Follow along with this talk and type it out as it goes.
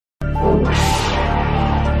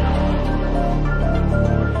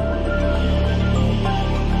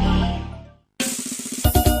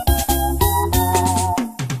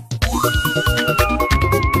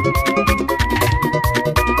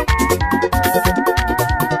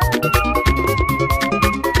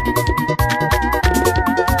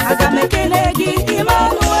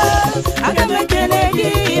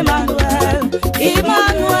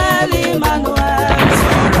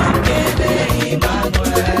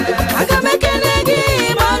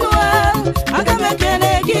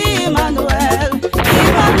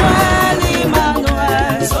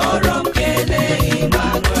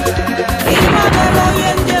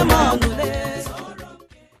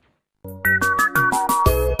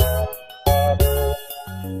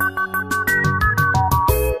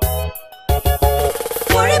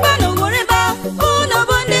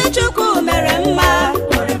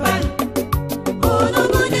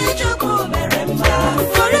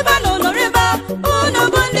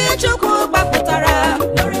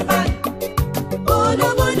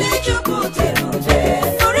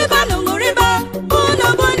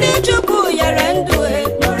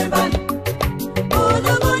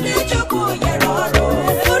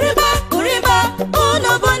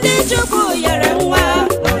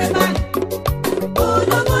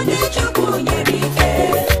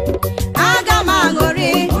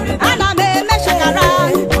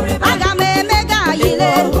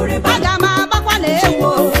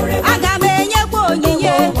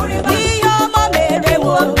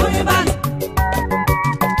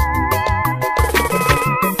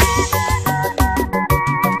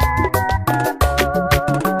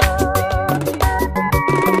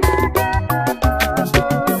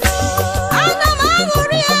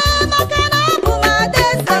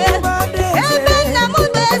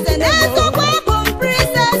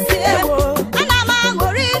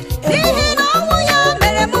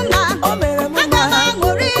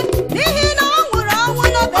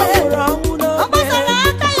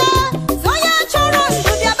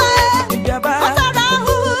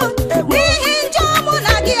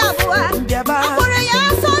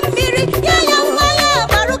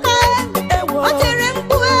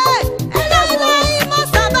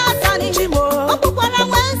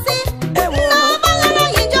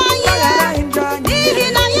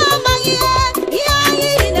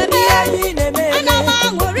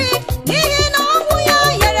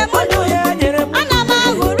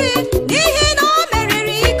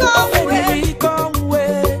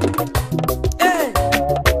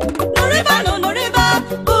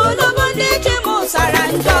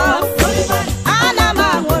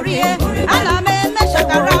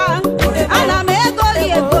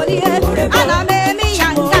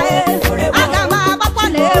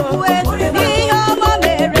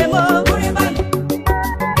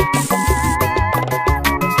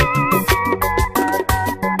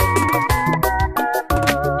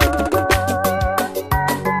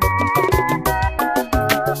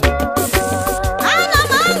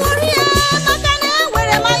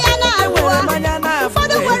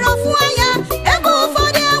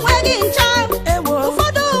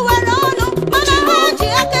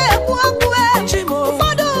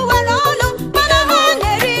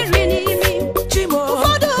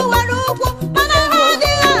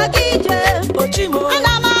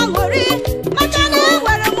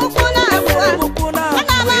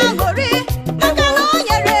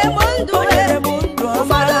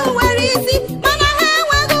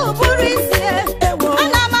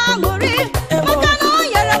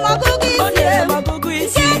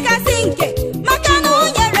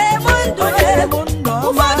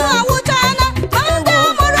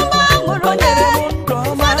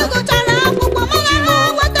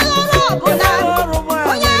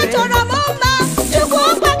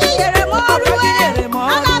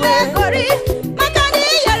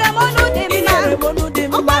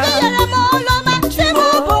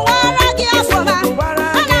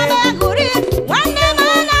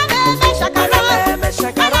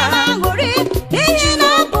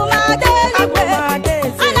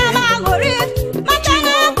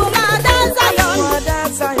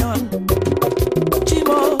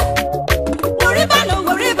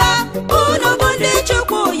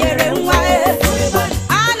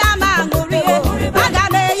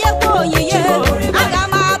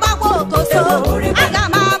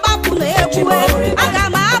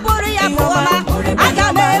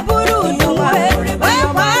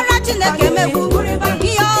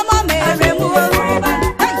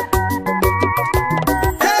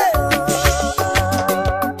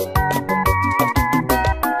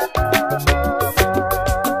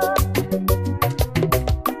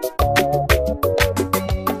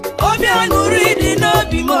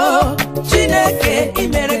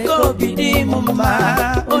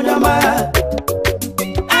mumma onyama.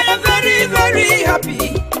 I am very very happy,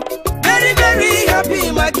 very very happy.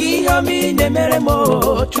 Maki yomi nemere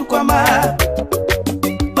mo chukwama.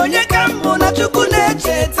 Onye kambu na chuku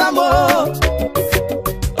neche tamo.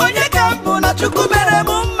 Onye kambu na chuku mere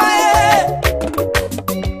mumma e.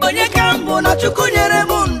 Onye kambu na chuku nyere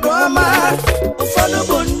mundu ama. Ufonu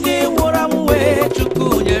bundi wura mwe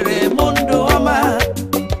chuku nyere mundu ama.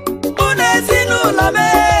 Unezi nulame.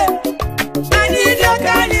 Anyidia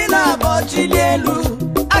kanyina bochilielu.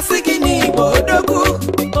 Asikini bodogu.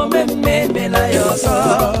 Omeme mela yoso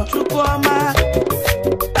chuku ama.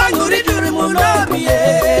 Anguri duru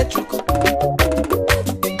munobie chuku.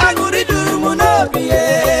 Anguri duru munobie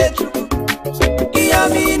chuku.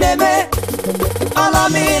 Iyami neme.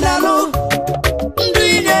 Alami nalu. Ndu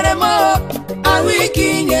nyere mo.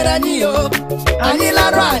 Awiki nyere niyo.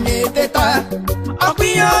 Anilaro aneteta.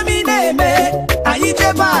 Abiyomi neme.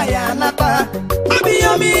 Ayijeba ya nata.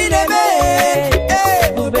 Abiyomi neme.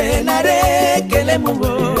 Ube nare kele mubo.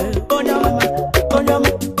 Onyama, onyama,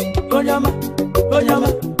 onyama, onyama.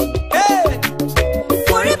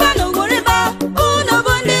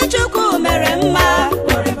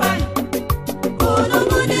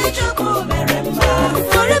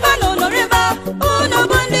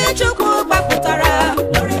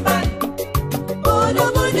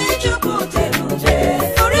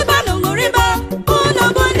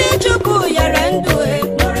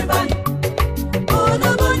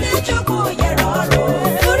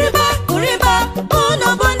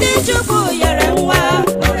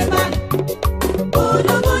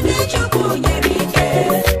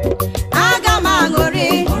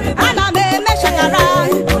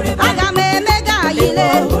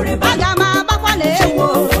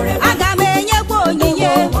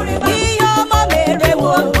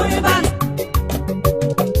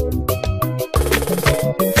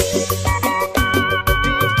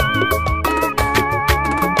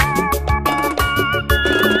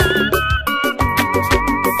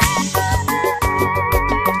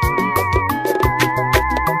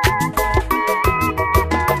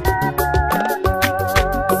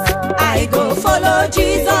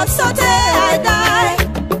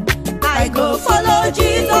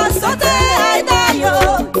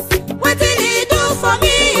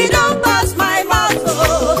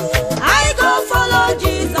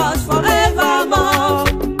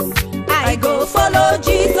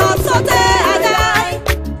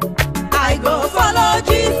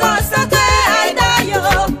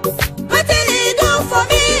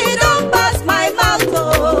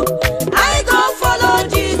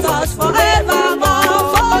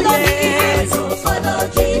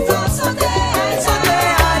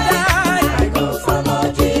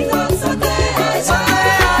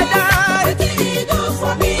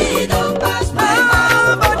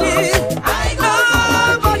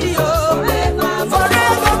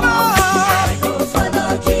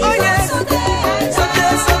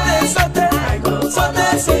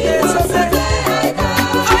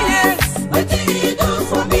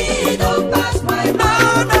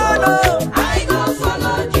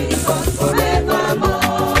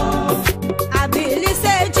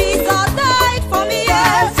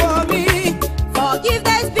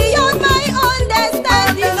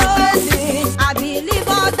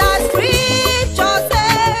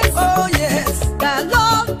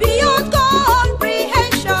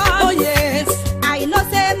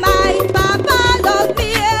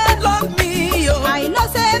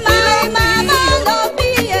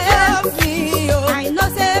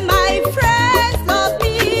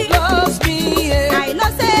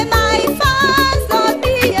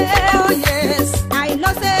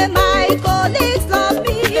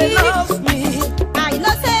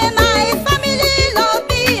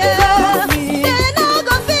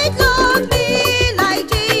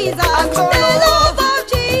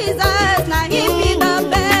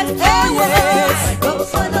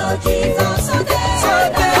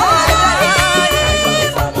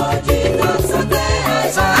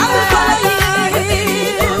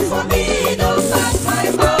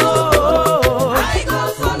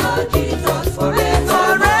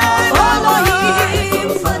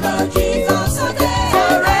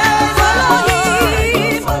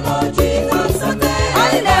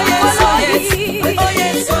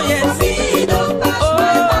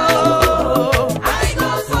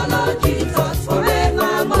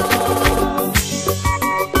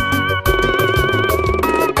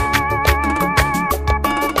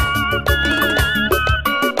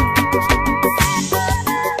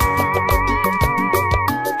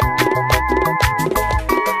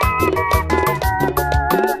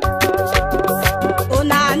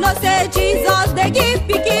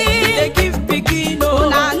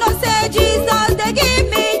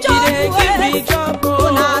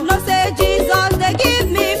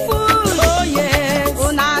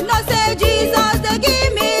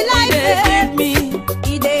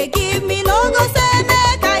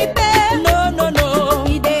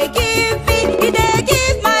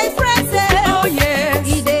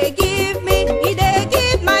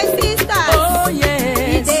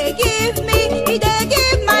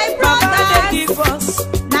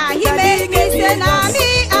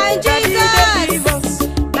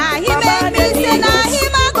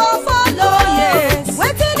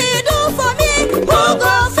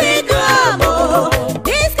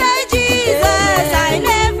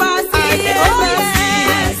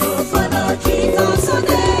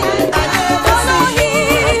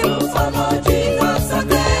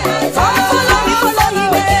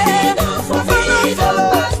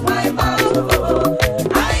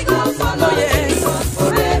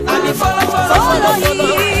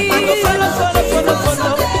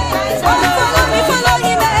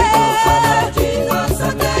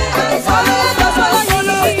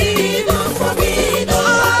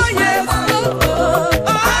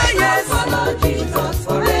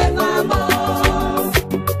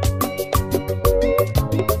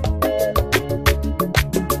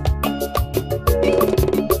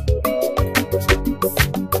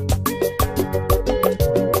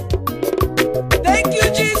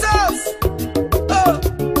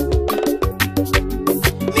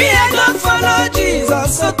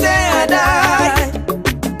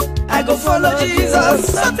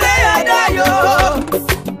 Jesus. So day I die, yo.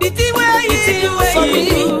 The thing where he do for me,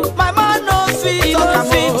 my man no fit talk.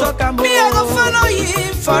 Me I go follow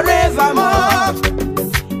him forevermore.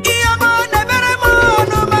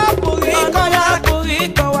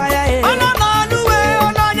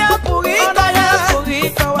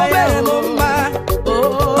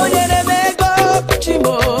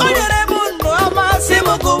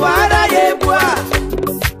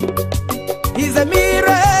 He's a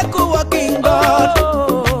miracle working God.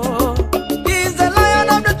 He's the Lion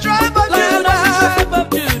of the tribe of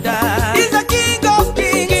Judah. He's the King of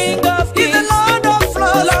kings. He's the Lord of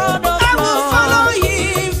lords. I will follow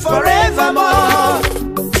him forevermore.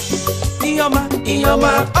 Iyoma,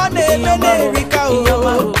 America,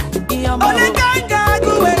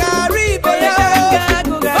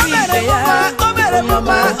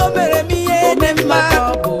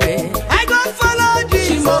 I go follow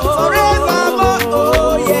Jesus forevermore.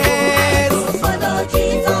 Oh yes. Follow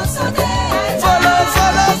Jesus today. Follow.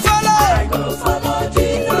 I go follow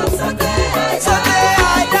Jesus today. Today I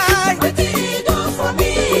die. What did he do for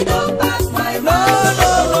me? Don't pass my mind.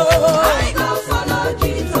 No. I go follow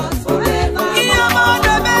Jesus forever. I'm on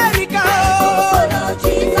America. I go follow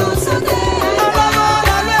Jesus today. I'm on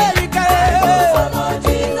America. I go follow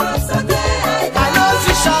Jesus today. I know if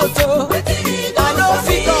you shout oh. I know if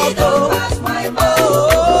you go go.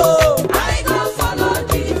 I go follow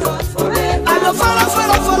Jesus forever. I go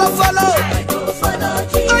follow. I go follow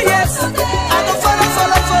Jesus. Oh yes. I go follow.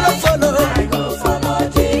 I go follow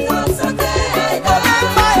Jesus today.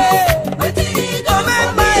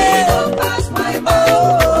 Don't pass my mind.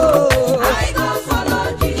 I go follow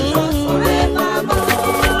Jesus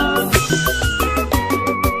forevermore.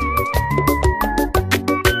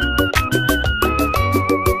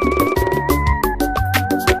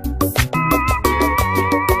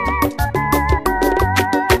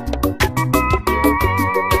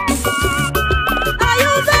 Are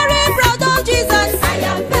you very proud of Jesus? I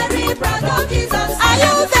am very proud of Jesus. Are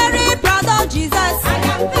you very proud of Jesus? I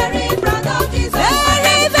am very proud of Jesus.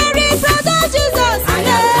 Very proud of Jesus. I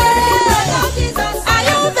am very proud of Jesus. Are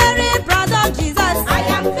you very proud of Jesus? I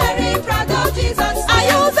am very proud of Jesus. Are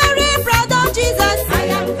you very proud of Jesus? I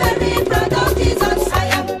am very proud of Jesus. I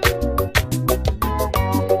am.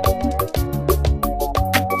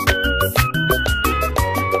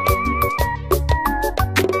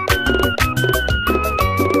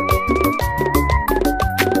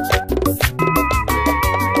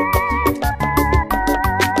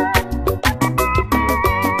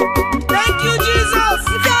 Thank you, Jesus.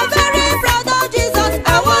 If you're very proud of Jesus,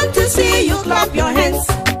 I want to see you clap your hands.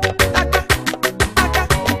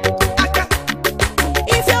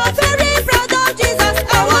 If you're very proud of Jesus,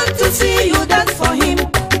 I want to see you dance for him.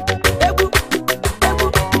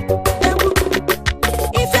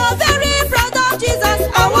 If you're very proud of Jesus,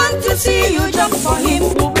 I want to see you jump for him.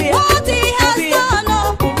 What he has done,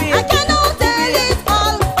 oh, I cannot tell it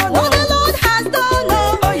all. What the Lord has done,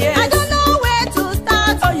 oh, I don't know where to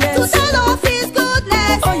start to tell of his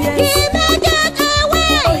goodness. He made it a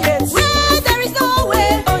way where there is no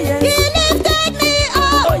way. He lifted me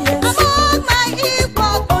up among my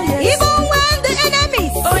equals, even when the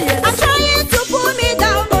enemies are trying to pull me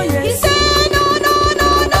down. He said no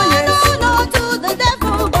to the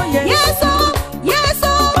devil. Yes,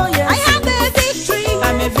 I have a victory.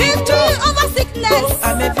 I'm a victor. Victory over sickness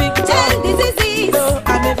I'm a victor. and diseases.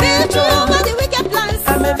 I'm a Victory victor. over the wicked plans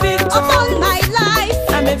I'm a victor. upon my life.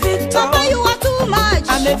 I'm a victor. Papa, you are too much.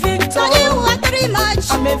 I'm a victor. So you are very much.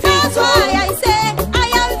 I'm a That's victor. why I say I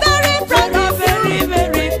am very proud of you.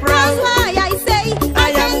 Very That's proud. why I say I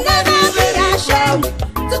am can never be very ashamed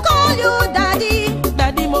to call you daddy.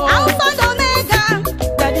 Daddy Mo. Alpha and Omega,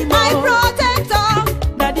 Daddy Mo. my protector,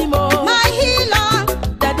 Daddy Mo. my healer.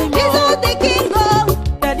 Daddy Mo. Jesus the King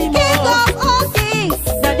Daddy Mo. King of all kings,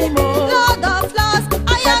 Daddy Mo. Lord of lords. I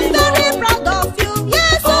am Daddy very Mo. proud of you.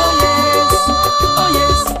 Yes, Oh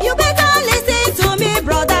yes. you better listen to me,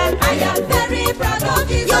 brother. I am very proud of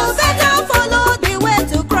Jesus. You better follow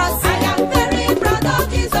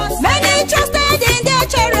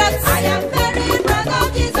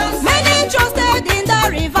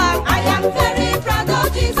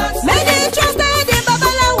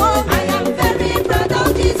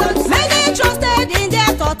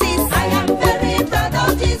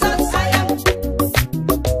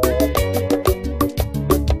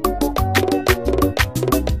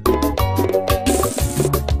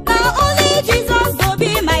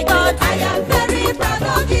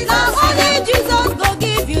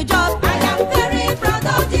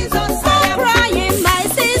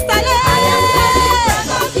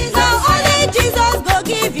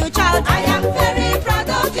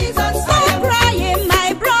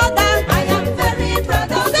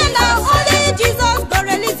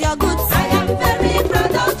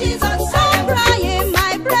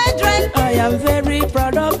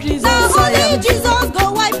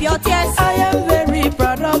yes. I am very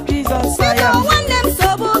proud of Jesus. I Biko am. nwanne m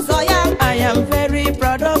sobe ụzọ ya. I am very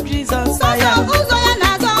proud of Jesus. I Sọsọ am. ụzọ ya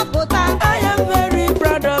na-azọpụta. I am very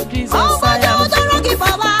proud of Jesus. I Ụbọchị am. ụdọrọ gị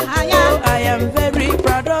kpọba aha ya. Oh, I am very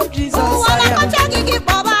proud of Jesus. Ụwa I am. na-akọcha gị gị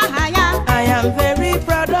kpọba aha ya. I am very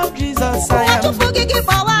proud of Jesus. I Ụwa am. chụpụ gị gị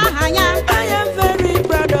kpọba aha ya. I am very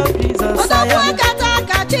proud of Jesus. I Odogwu am. akata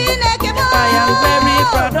aka Chineke m. I am very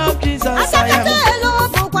proud of Jesus. I Akakata am. elu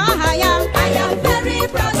bụkwa aha ya. I am very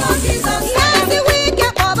proud of Jesus. Na-esiwe ike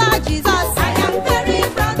kpọba Jizọs. I am very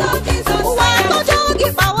proud of Jesus. Ụwa akọcha gị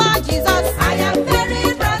kpọwa Jizọs. I am very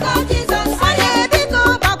proud of Jesus. Onye biko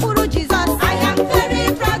gbakwuru Jizọs. I am very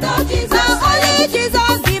proud of Jesus. Na only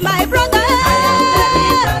Jesus be my brother.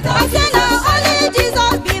 I say na only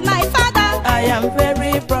Jesus be my father. I am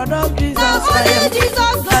very proud of Jesus. Na I only am.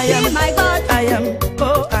 Jesus go I be am. my God. I am.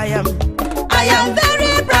 Oh, I am. I am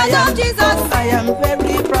very proud of Jesus. I am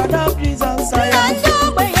very proud of Jesus. I Na am. ndị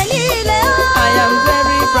ogbenye niile. I am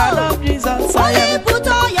very proud of Jesus. I Only am. put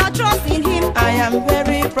all your trust in Him. I am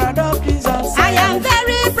very proud of Jesus. I am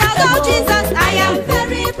very proud of Jesus. I am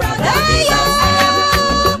very proud of Jesus.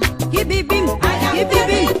 Give him, give him,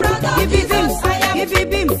 give him,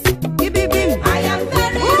 give him, give him. I am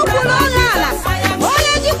very proud of Jesus.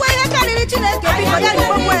 Onye jikwa ihe karịrị Chineke biko ya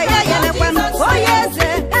rikpokwa ya ya elekwa m. Onye eze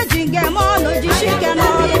eji nge m ọnụ jishi ike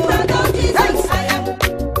n'ọrụ. Proud of Jesus.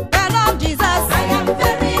 Proud of Jesus. I am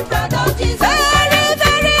very proud of Jesus. Very,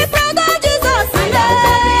 very proud of Jesus. I am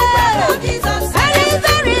very proud of Jesus. Very,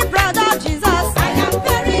 very proud of Jesus. I am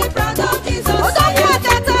very proud of Jesus. Odogwu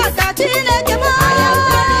akata aka Chineke m. I am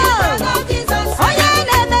very proud of Jesus. Onye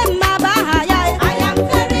na-eme mma bụ aha ya. I am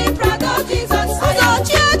very proud of Jesus. Ụzọ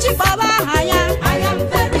chi echi kpọba aha ya. I am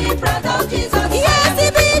very proud of Jesus. Ihe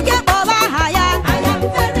sibe ike kpọba aha ya. I am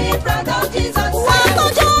very proud of Jesus. Ụwa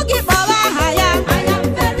akọcha gị kpọba aha ya. I am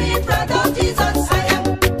very proud of Jesus. I am.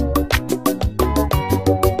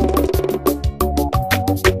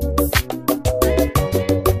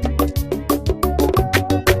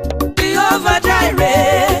 Jehovah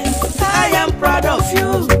Jireh, I am proud of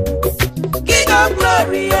you. King of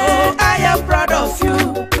glory, oh, I am proud of you.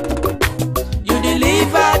 You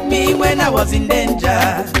delivered me when I was in danger.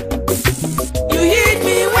 You healed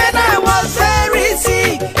me when I was very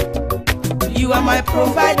sick. You are my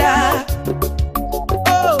provider.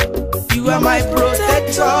 Oh, you are my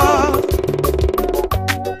protector.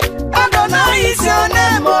 Adonai is your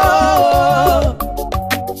name, oh.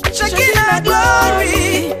 Shekinah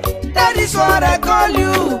glory, that is what I call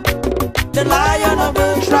you. The Lion of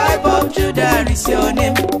the tribe of Judah is your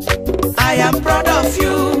name. I am proud of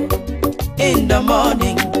you in the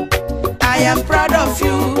morning. I am proud of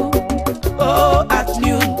you, oh, at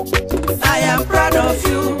noon. I am proud of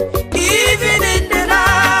you, even in the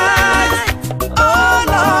night. Oh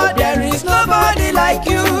Lord, there is nobody like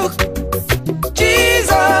you.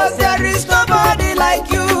 Jesus, there is nobody like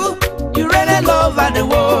you. You reign in love and the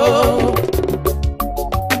world.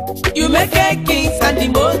 You make kings and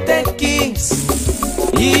demoted kings.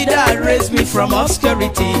 He that raised me from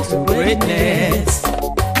obscurity to greatness.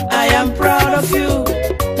 I am proud of you.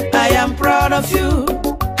 I am proud of you.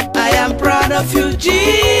 I am proud of you,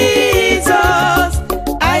 Jesus.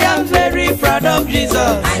 I am very proud of Jesus.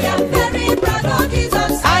 I am very proud of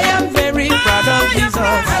Jesus. I am very proud of Jesus.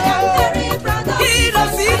 I am very proud of He Jesus.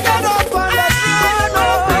 does seated upon the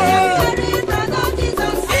throne. I am very proud of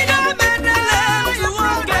Jesus. He done made the land to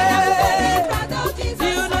walk in. Proud of Jesus.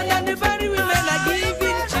 You know that the very women are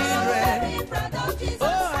giving children. Very proud of Jesus.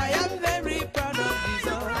 Oh, I am very proud of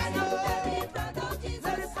Jesus. I am very proud of Jesus.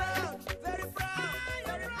 Very proud, very proud,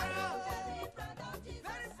 very proud, Very proud of Jesus.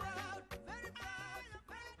 very proud, very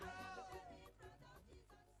proud.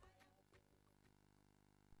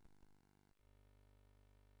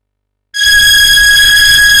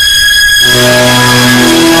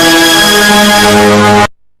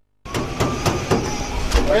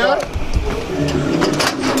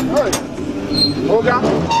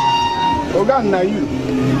 Oga na you.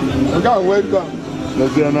 Oga welcome.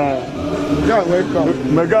 Oga welcome.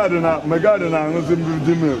 Megade na ngozi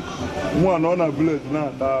mbidi milk. Nwa no na village na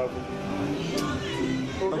ata.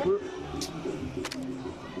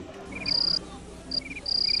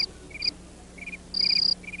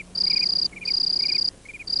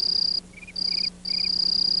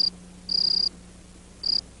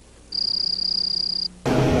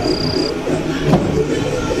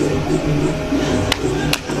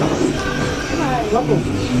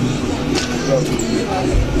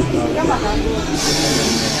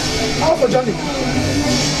 How for Johnny?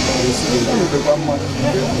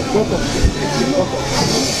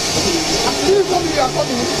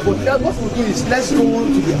 But what we'll do is let's go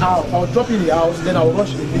to the house. I'll drop in the house, then I'll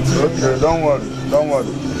rush the meeting. Okay, don't worry.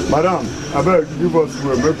 Madam, I beg, give us a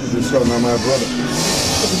make with this one and my brother.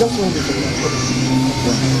 Okay, just one bit.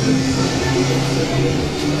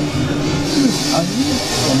 I need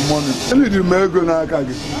some money. I need the mail go now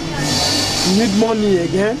again. You need money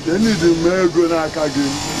again? I need the mail go now again.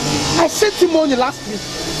 I sent you money last week.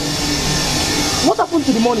 What happened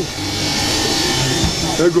to the money?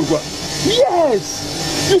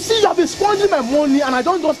 Yes! You see, you have been squandering my money and I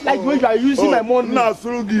don't just like the way you are using my money. Oh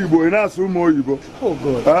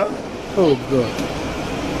God. Huh? Oh God.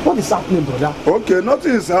 What is happening, brother? Okay,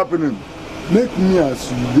 nothing is happening. Make me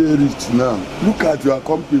as you rich now. Look at your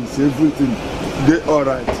companies, everything. They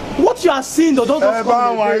alright. What you are seeing does not just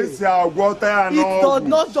come in a day. It does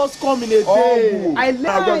not just come in a day. I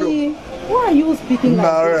lie. Why are you speaking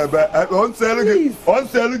like this? Please.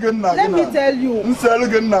 Let me tell you. Oh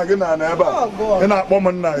God.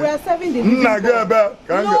 We are serving the living God.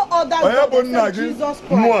 No other God except Jesus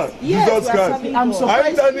Christ. Yes, we are serving I'm God.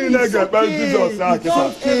 surprised.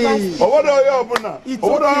 It's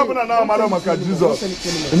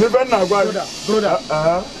Brother,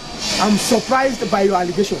 I'm surprised by your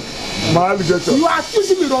allegation. My allegation. You are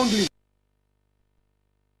accusing me wrongly.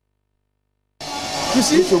 You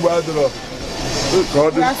see? We are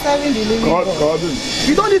serving the living God.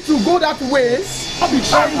 You don't need to go that way. Be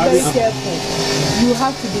very, very careful. You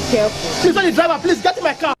have to be careful. Please, when the driver, please get in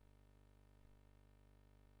my car.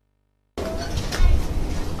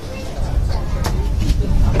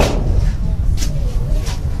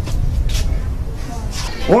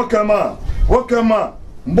 Nwoke ma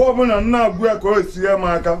mgbe ọbụla nna agwụ ya ka o si ya m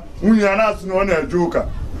aka nwunye ya na-asị na ọ na-eje ụka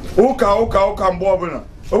mgbe ọbụla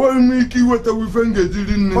o nwere m ike iweta ife m ga-eji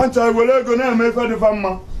ri nne nwacha were ego na-eme ife dịfa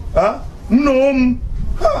mma nna m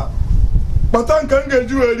kpata nke m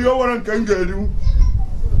ga-eji wee rie o nwere nke m ga-eri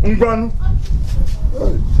ngwanụ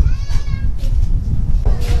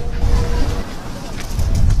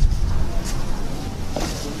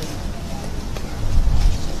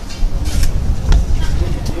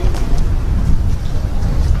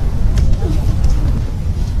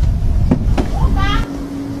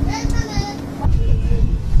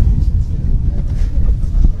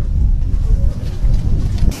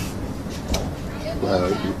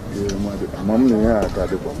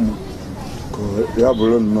ya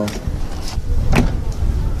bụrụ nnọọ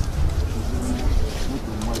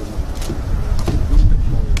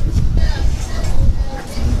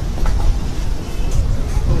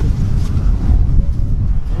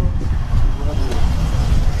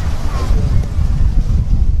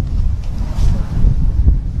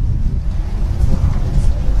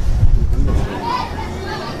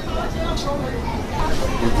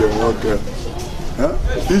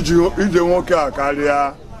ije nwoke a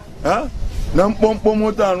karịa na mkpọmkpọ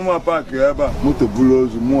moto anụma paakị ebe a moto buru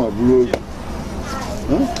ozu mụọ buru ozu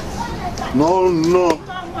nnọọ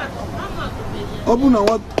ọ bụ na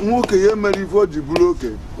nwoke ya mere ife o ji buru oke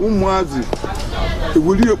ụmụazị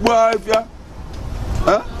ewuri ekpo afịa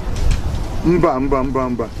mba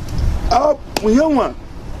ihe nwa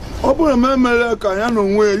ọ bụrụ na emere ka ya na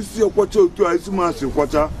onwe ya isi ekwacha otu a isi masị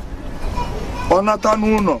kwacha ọ nata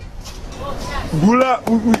n'ụlọ bula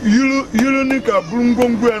yiru nika buru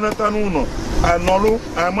ngwongwo ya nata n'ụlọ anọrụ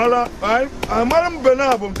amara mbe na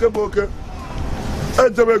abụ nke bụ oke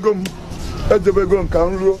ejebego m ka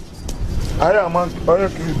m ruo anyị ama onye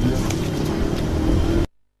ka ibi ya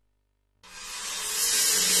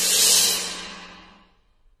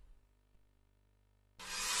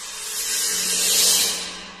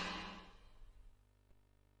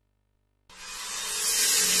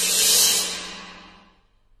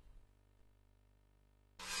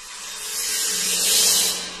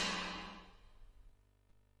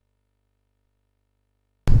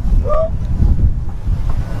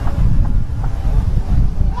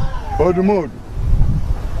Odumodu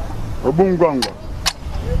Obungwangwa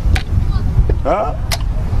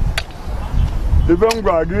ife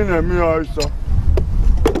ngwa gị na-eme ya ọsọ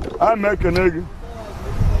a na-ekene gị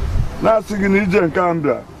na-asị gị na ije nke a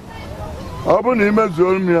mbịa ọ bụ na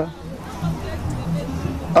imezuo m ya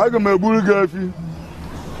aga m egburu gị efi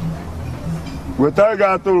weta gị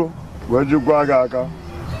atụrụ wee jikwa gị aka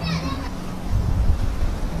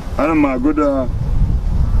ana m agụda ha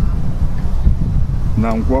na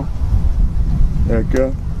Nkwọ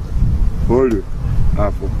Eke Orie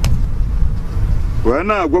Afọ wee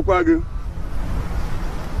na-agwakwa gị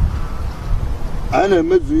a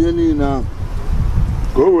na-emezu ihe niile ahụ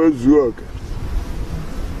ka o wee zuo oke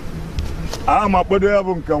a ma kpodo ya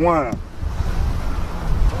bụ nke nwaanyị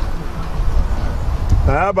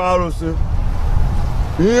ya bụ arụsị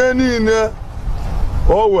ihe niile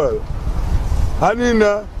o were ha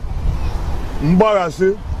niile mgbaghasị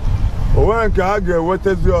onwe nke ha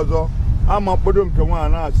ga-ewetazi ọzọ ama mkpụrụ nke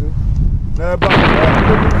nwaanyị na-asị n'ebe a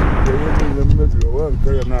ihe niile mmebiri onwe nke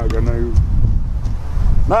ya na-aga n'ihu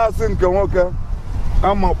na-asị nke nwoke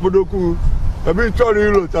ama mkpụrụkwu ebe ị chọrọ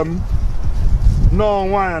ilota m nọọ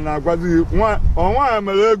nwaanyị na-agwazi nwaanyị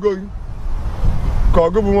mere ego gị ka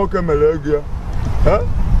ọgụ bụ nwoke mere ego ya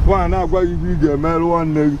nwaanyị na-agwa gị ihe ị ga-emerụ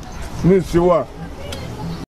nwanne gị n'isiwa